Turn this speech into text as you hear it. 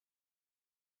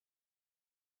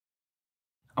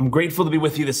I'm grateful to be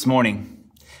with you this morning.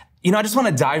 I just want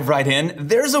to dive right in.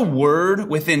 There's a word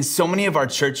within so many of our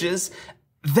churches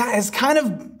that has kind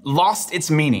of lost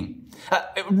its meaning.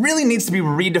 It really needs to be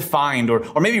redefined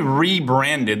or maybe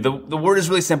rebranded. The word is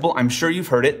really simple. I'm sure you've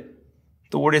heard it.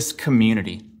 The word is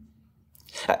community.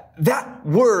 That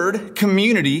word,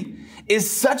 community, is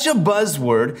such a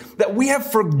buzzword that we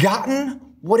have forgotten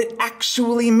what it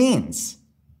actually means.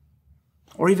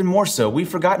 Or even more so, we've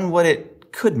forgotten what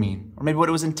it could mean, or maybe what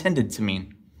it was intended to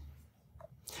mean.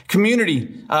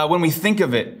 Community, when we think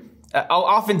of it,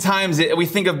 oftentimes we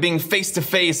think of being face to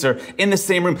face or in the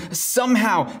same room,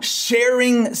 somehow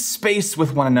sharing space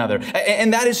with one another.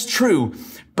 And that is true,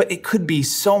 but it could be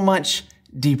so much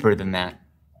deeper than that.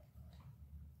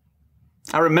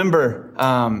 I remember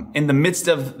in the midst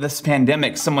of this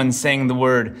pandemic, someone saying the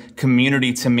word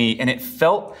community to me, and it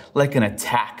felt like an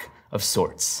attack of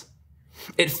sorts.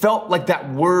 It felt like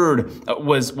that word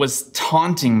was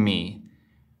taunting me.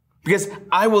 Because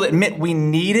I will admit we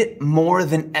need it more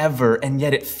than ever, and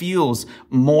yet it feels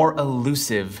more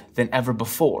elusive than ever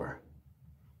before.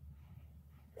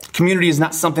 Community is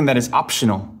not something that is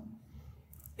optional.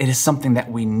 It is something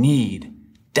that we need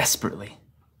desperately.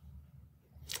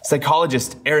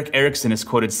 Psychologist Erik Erikson is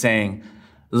quoted saying,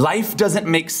 "Life doesn't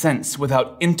make sense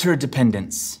without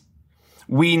interdependence.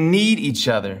 We need each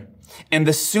other, and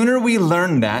the sooner we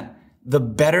learn that, the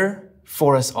better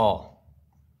for us all."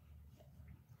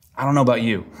 I don't know about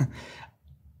you.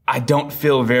 I don't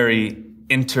feel very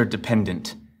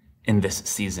interdependent in this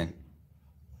season.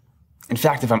 In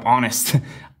fact, if I'm honest,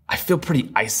 I feel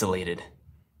pretty isolated,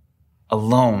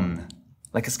 alone.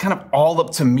 Like it's kind of all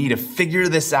up to me to figure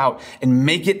this out and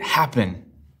make it happen.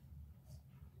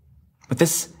 With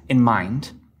this in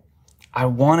mind, I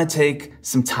want to take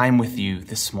some time with you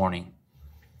this morning.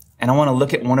 And I want to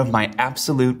look at one of my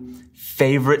absolute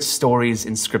favorite stories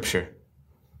in Scripture.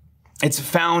 It's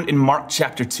found in Mark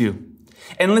chapter 2.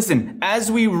 And listen,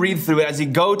 as we read through it, as you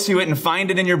go to it and find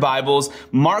it in your Bibles,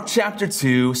 Mark chapter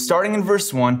 2, starting in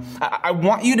verse 1, I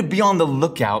want you to be on the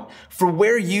lookout for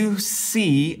where you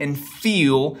see and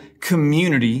feel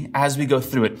community as we go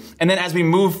through it. And then as we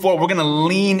move forward, we're going to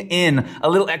lean in a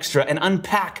little extra and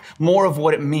unpack more of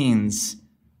what it means.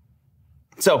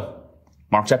 So,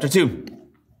 Mark chapter 2,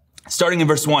 starting in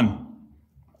verse 1.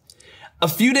 A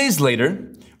few days later,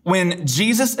 when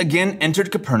Jesus again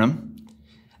entered Capernaum,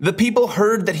 the people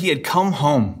heard that he had come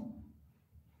home.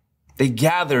 They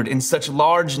gathered in such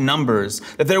large numbers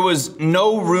that there was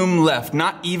no room left,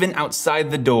 not even outside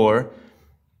the door,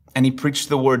 and he preached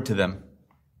the word to them.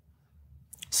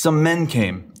 Some men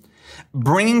came,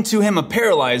 bringing to him a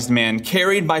paralyzed man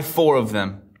carried by 4 of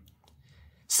them.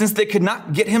 Since they could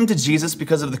not get him to Jesus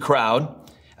because of the crowd,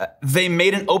 they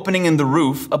made an opening in the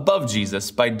roof above Jesus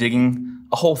by digging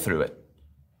a hole through it.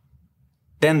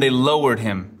 Then they lowered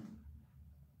him.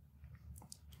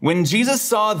 When Jesus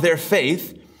saw their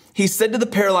faith, he said to the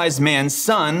paralyzed man,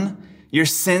 "Son, your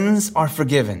sins are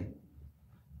forgiven."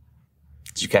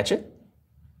 Did you catch it?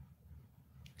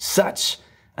 Such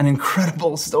an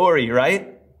incredible story,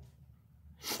 right?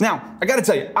 Now, I got to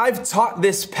tell you, I've taught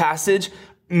this passage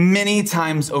many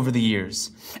times over the years.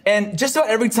 And just about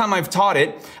every time I've taught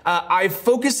it, I've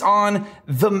focused on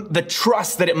the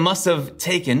trust that it must have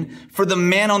taken for the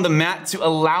man on the mat to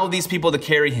allow these people to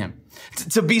carry him,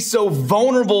 to be so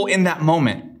vulnerable in that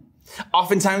moment.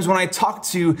 Oftentimes when I talk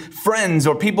to friends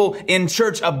or people in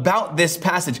church about this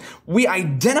passage, we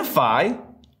identify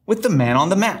with the man on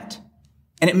the mat.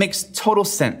 And it makes total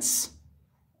sense.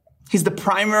 He's the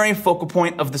primary focal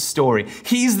point of the story.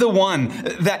 He's the one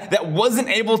that wasn't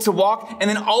able to walk, and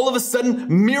then all of a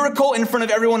sudden, miracle in front of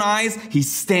everyone's eyes, he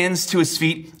stands to his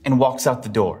feet and walks out the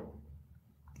door.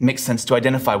 It makes sense to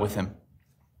identify with him.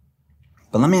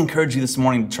 But let me encourage you this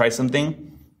morning to try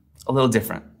something a little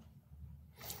different.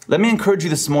 Let me encourage you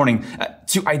this morning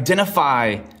to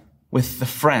identify with the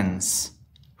friends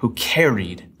who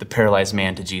carried the paralyzed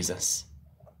man to Jesus.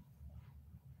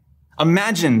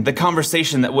 Imagine the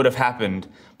conversation that would have happened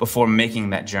before making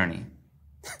that journey.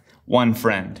 One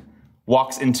friend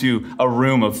walks into a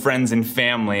room of friends and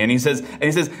family, and he says,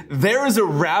 "There is a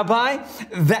rabbi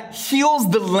that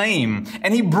heals the lame,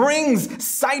 and he brings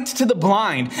sight to the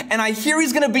blind, and I hear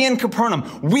he's going to be in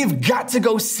Capernaum. We've got to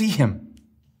go see him."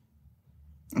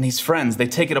 And these friends, they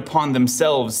take it upon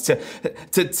themselves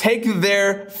to take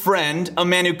their friend, a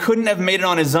man who couldn't have made it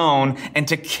on his own, and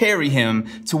to carry him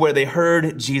to where they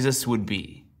heard Jesus would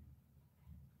be.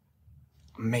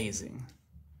 Amazing.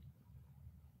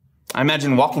 I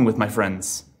imagine walking with my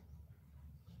friends.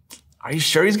 "Are you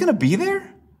sure he's going to be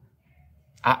there?"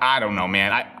 I don't know,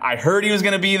 man. I heard he was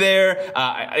going to be there.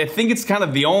 I think it's kind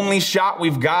of the only shot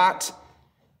we've got.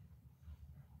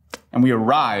 And we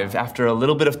arrive after a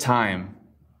little bit of time.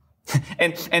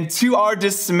 And to our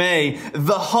dismay,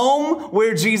 the home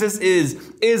where Jesus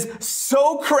is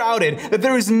so crowded that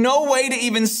there is no way to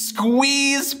even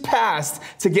squeeze past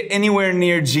to get anywhere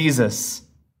near Jesus.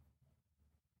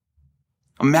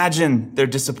 Imagine their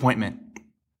disappointment.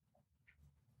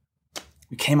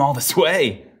 We came all this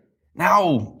way.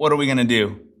 Now, what are we going to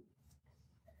do?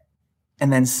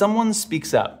 And then someone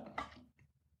speaks up.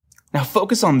 Now,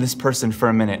 focus on this person for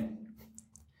a minute.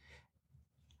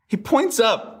 He points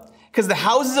up because the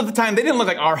houses of the time, they didn't look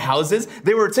like our houses.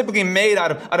 They were typically made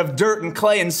out of dirt and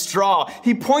clay and straw.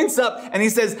 He points up and he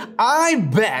says, I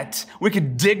bet we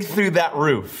could dig through that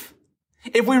roof.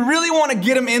 If we really want to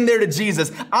get him in there to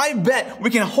Jesus, I bet we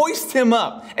can hoist him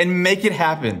up and make it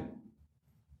happen.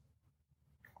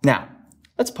 Now,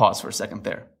 let's pause for a second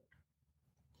there.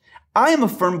 I am a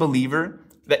firm believer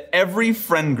that every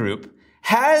friend group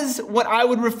has what I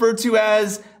would refer to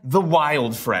as the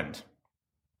wild friend.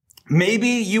 Maybe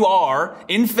you are,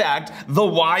 in fact, the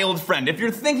wild friend. If you're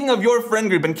thinking of your friend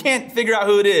group and can't figure out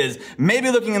who it is,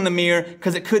 maybe looking in the mirror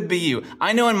because it could be you.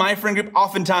 I know in my friend group,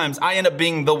 oftentimes I end up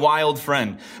being the wild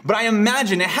friend. But I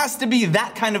imagine it has to be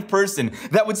that kind of person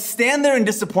that would stand there in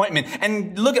disappointment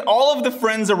and look at all of the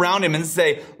friends around him and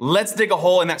say, let's dig a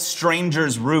hole in that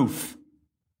stranger's roof.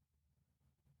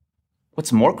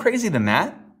 What's more crazy than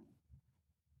that?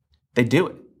 They do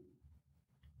it.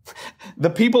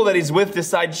 The people that he's with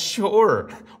decide, sure,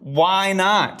 why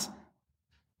not?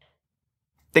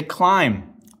 They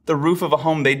climb the roof of a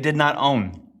home they did not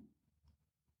own.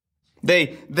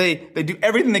 They do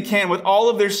everything they can with all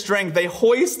of their strength. They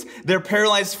hoist their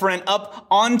paralyzed friend up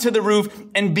onto the roof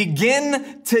and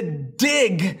begin to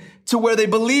dig to where they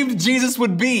believed Jesus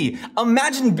would be.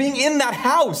 Imagine being in that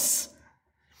house.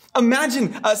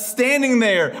 Imagine standing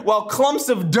there while clumps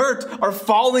of dirt are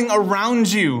falling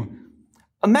around you.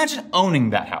 Imagine owning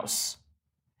that house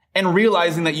and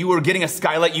realizing that you were getting a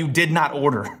skylight you did not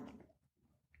order.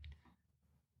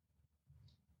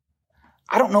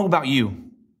 I don't know about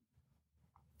you,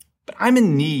 but I'm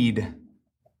in need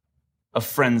of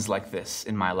friends like this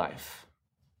in my life.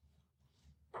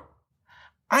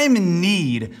 I am in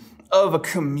need of a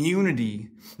community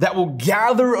that will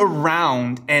gather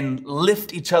around and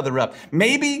lift each other up.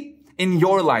 Maybe in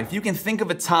your life, you can think of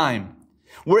a time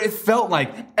where it felt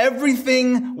like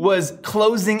everything was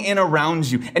closing in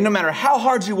around you. And no matter how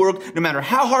hard you worked, no matter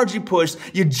how hard you pushed,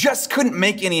 you just couldn't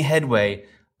make any headway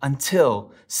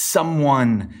until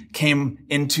someone came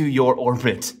into your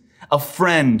orbit. A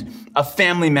friend, a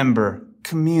family member,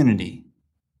 community.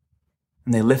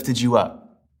 And they lifted you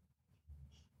up.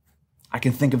 I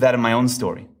can think of that in my own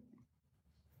story.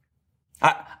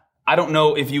 I don't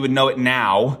know if you would know it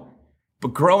now,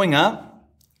 but growing up,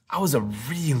 I was a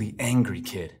really angry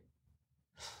kid.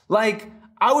 Like,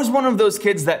 I was one of those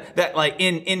kids that like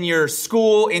in your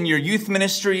school, in your youth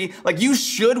ministry, like you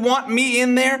should want me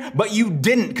in there, but you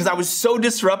didn't because I was so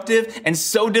disruptive and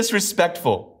so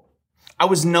disrespectful. I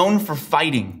was known for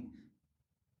fighting.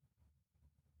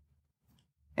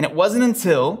 And it wasn't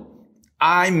until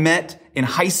I met in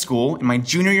high school, in my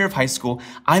junior year of high school,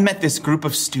 I met this group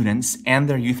of students and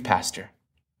their youth pastor.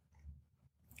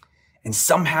 And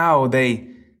somehow they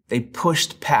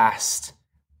pushed past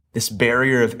this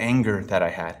barrier of anger that I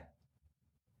had.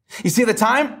 You see, at the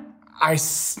time, I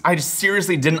just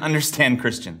seriously didn't understand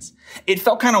Christians. It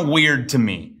felt kind of weird to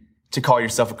me to call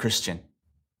yourself a Christian.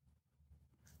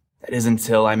 That is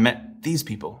until I met these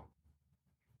people.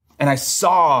 And I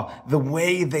saw the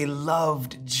way they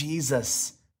loved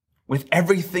Jesus with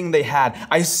everything they had.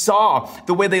 I saw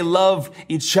the way they loved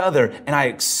each other, and I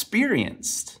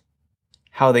experienced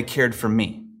how they cared for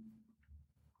me.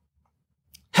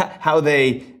 How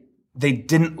they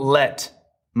didn't let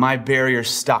my barrier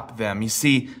stop them. You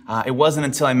see, it wasn't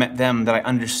until I met them that I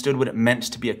understood what it meant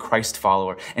to be a Christ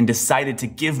follower and decided to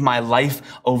give my life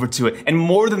over to it. And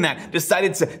more than that,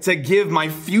 decided to give my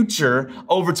future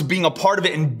over to being a part of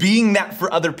it and being that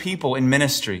for other people in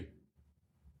ministry.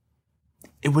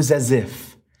 It was as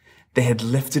if they had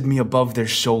lifted me above their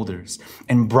shoulders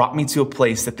and brought me to a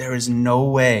place that there is no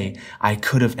way I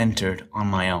could have entered on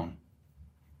my own.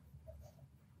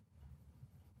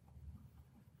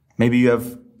 Maybe you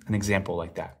have an example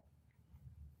like that.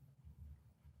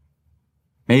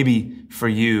 Maybe for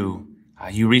you,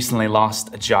 you recently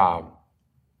lost a job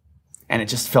and it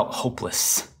just felt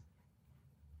hopeless.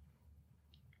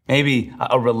 Maybe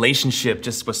a relationship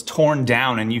just was torn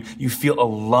down and you feel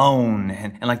alone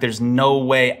and like there's no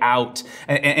way out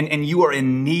and you are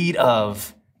in need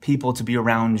of people to be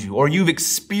around you. Or you've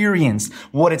experienced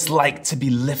what it's like to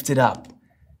be lifted up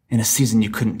in a season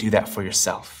you couldn't do that for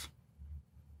yourself.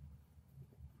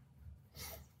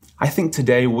 I think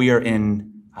today we are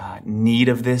in need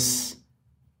of this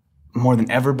more than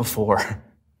ever before.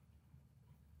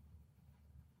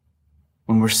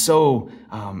 When we're so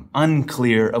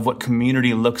unclear of what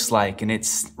community looks like, and it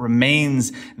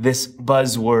remains this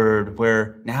buzzword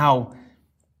where now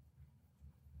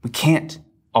we can't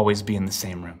always be in the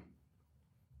same room.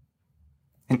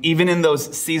 And even in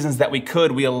those seasons that we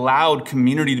could, we allowed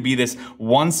community to be this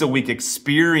once a week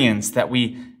experience that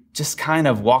we just kind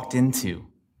of walked into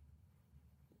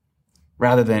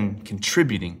rather than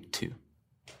contributing to.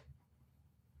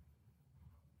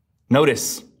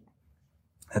 Notice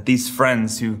that these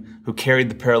friends who carried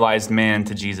the paralyzed man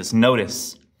to Jesus,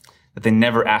 notice that they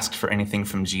never asked for anything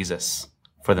from Jesus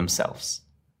for themselves.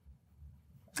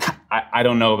 I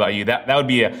don't know about you. That would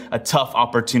be a tough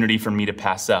opportunity for me to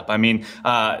pass up. I mean,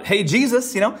 hey,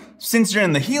 Jesus, since you're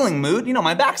in the healing mood,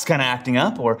 my back's kind of acting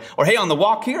up. Or hey, on the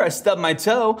walk here, I stubbed my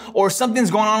toe. Or something's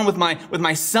going on with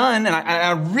my son, and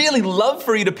I really love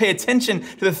for you to pay attention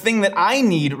to the thing that I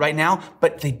need right now.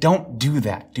 But they don't do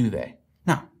that, do they?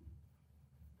 No.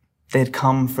 They had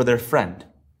come for their friend.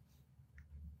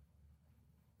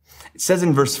 It says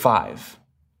in verse 5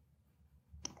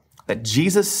 that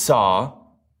Jesus saw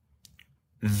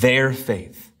their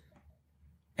faith,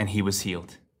 and he was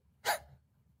healed.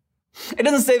 It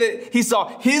doesn't say that he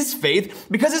saw his faith,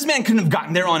 because this man couldn't have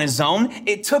gotten there on his own.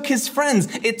 It took his friends.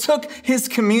 It took his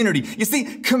community. You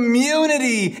see,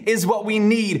 community is what we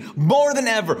need more than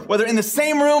ever, whether in the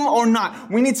same room or not.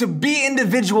 We need to be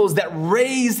individuals that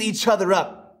raise each other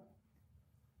up.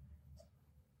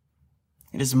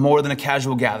 It is more than a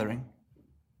casual gathering.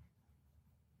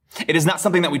 It is not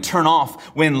something that we turn off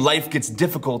when life gets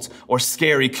difficult or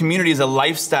scary. Community is a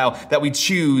lifestyle that we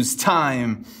choose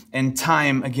time and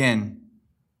time again.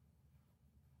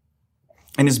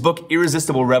 In his book,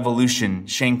 Irresistible Revolution,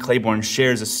 Shane Claiborne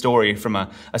shares a story from a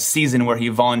season where he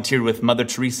volunteered with Mother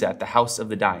Teresa at the House of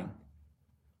the Dying.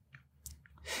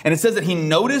 And it says that he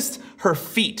noticed her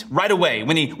feet right away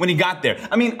when he got there.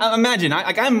 I mean, imagine,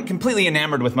 I'm completely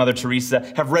enamored with Mother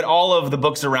Teresa, have read all of the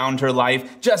books around her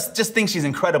life, just think she's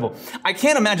incredible. I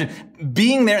can't imagine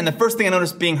being there and the first thing I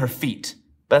noticed being her feet.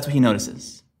 But that's what he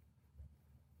notices.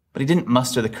 But he didn't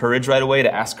muster the courage right away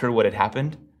to ask her what had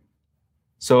happened.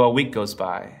 So a week goes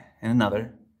by, and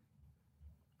another.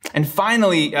 And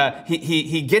finally,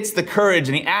 he gets the courage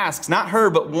and he asks, not her,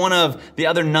 but one of the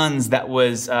other nuns that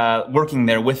was working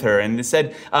there with her. And they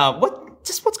said,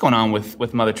 what's going on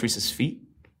with Mother Teresa's feet?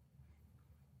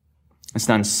 This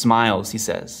nun smiles, he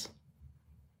says,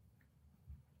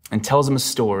 and tells him a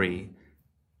story.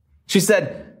 She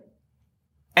said,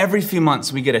 every few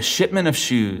months we get a shipment of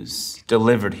shoes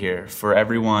delivered here for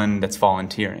everyone that's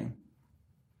volunteering.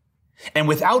 And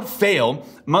without fail,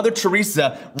 Mother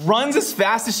Teresa runs as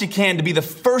fast as she can to be the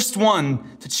first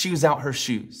one to choose out her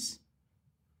shoes.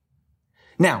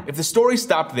 Now, if the story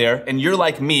stopped there and you're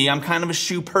like me, I'm kind of a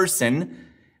shoe person,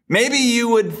 maybe you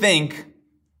would think,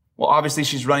 well, obviously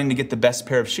she's running to get the best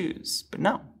pair of shoes. But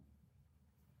no.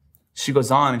 She goes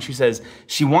on and she says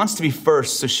she wants to be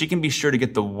first so she can be sure to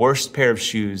get the worst pair of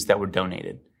shoes that were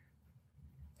donated.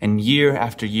 And year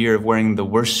after year of wearing the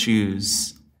worst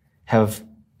shoes have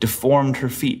deformed her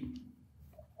feet.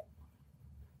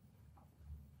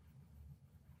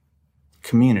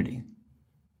 Community.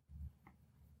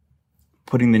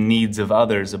 Putting the needs of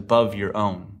others above your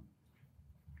own.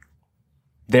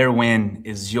 Their win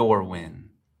is your win.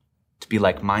 To be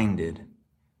like-minded.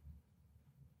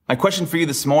 My question for you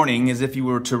this morning is, if you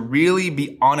were to really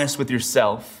be honest with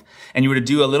yourself and you were to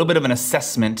do a little bit of an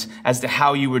assessment as to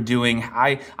how you were doing,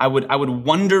 I would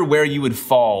wonder where you would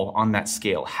fall on that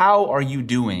scale. How are you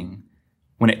doing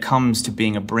when it comes to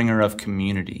being a bringer of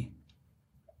community?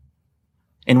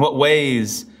 In what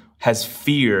ways has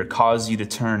fear caused you to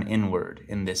turn inward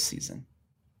in this season?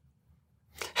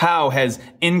 How has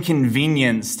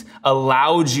inconvenienced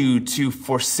allowed you to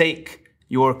forsake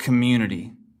your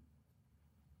community?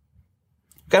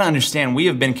 You've got to understand, we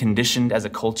have been conditioned as a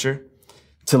culture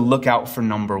to look out for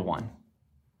number one.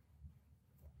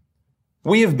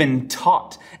 We have been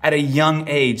taught at a young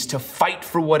age to fight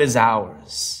for what is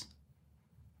ours.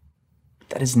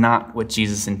 That is not what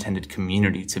Jesus intended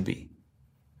community to be.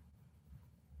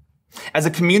 As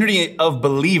a community of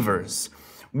believers,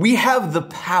 we have the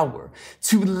power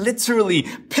to literally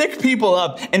pick people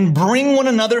up and bring one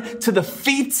another to the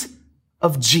feet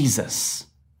of Jesus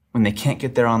when they can't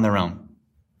get there on their own.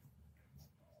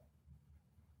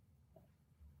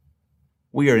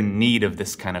 We are in need of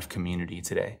this kind of community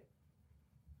today.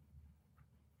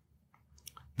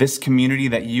 This community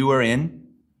that you are in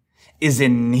is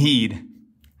in need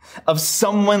of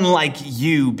someone like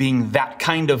you being that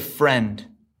kind of friend.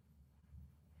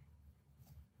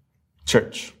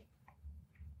 Church,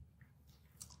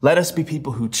 let us be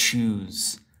people who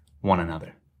choose one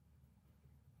another.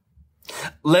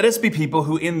 Let us be people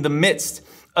who, in the midst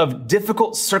of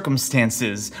difficult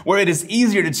circumstances where it is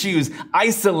easier to choose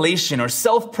isolation or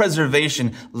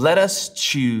self-preservation, let us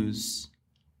choose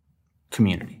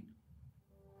community.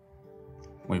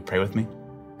 Will you pray with me?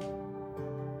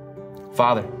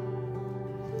 Father,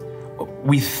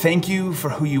 we thank you for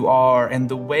who you are and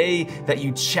the way that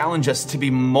you challenge us to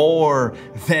be more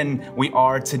than we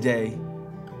are today.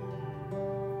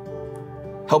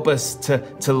 Help us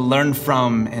to learn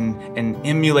from and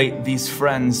emulate these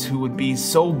friends who would be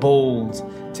so bold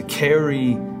to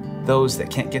carry those that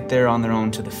can't get there on their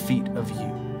own to the feet of you.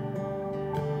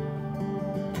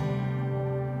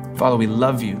 Father, we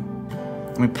love you,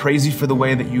 and we praise you for the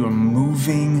way that you are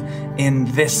moving in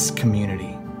this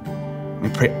community. We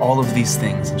pray all of these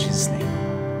things in Jesus' name.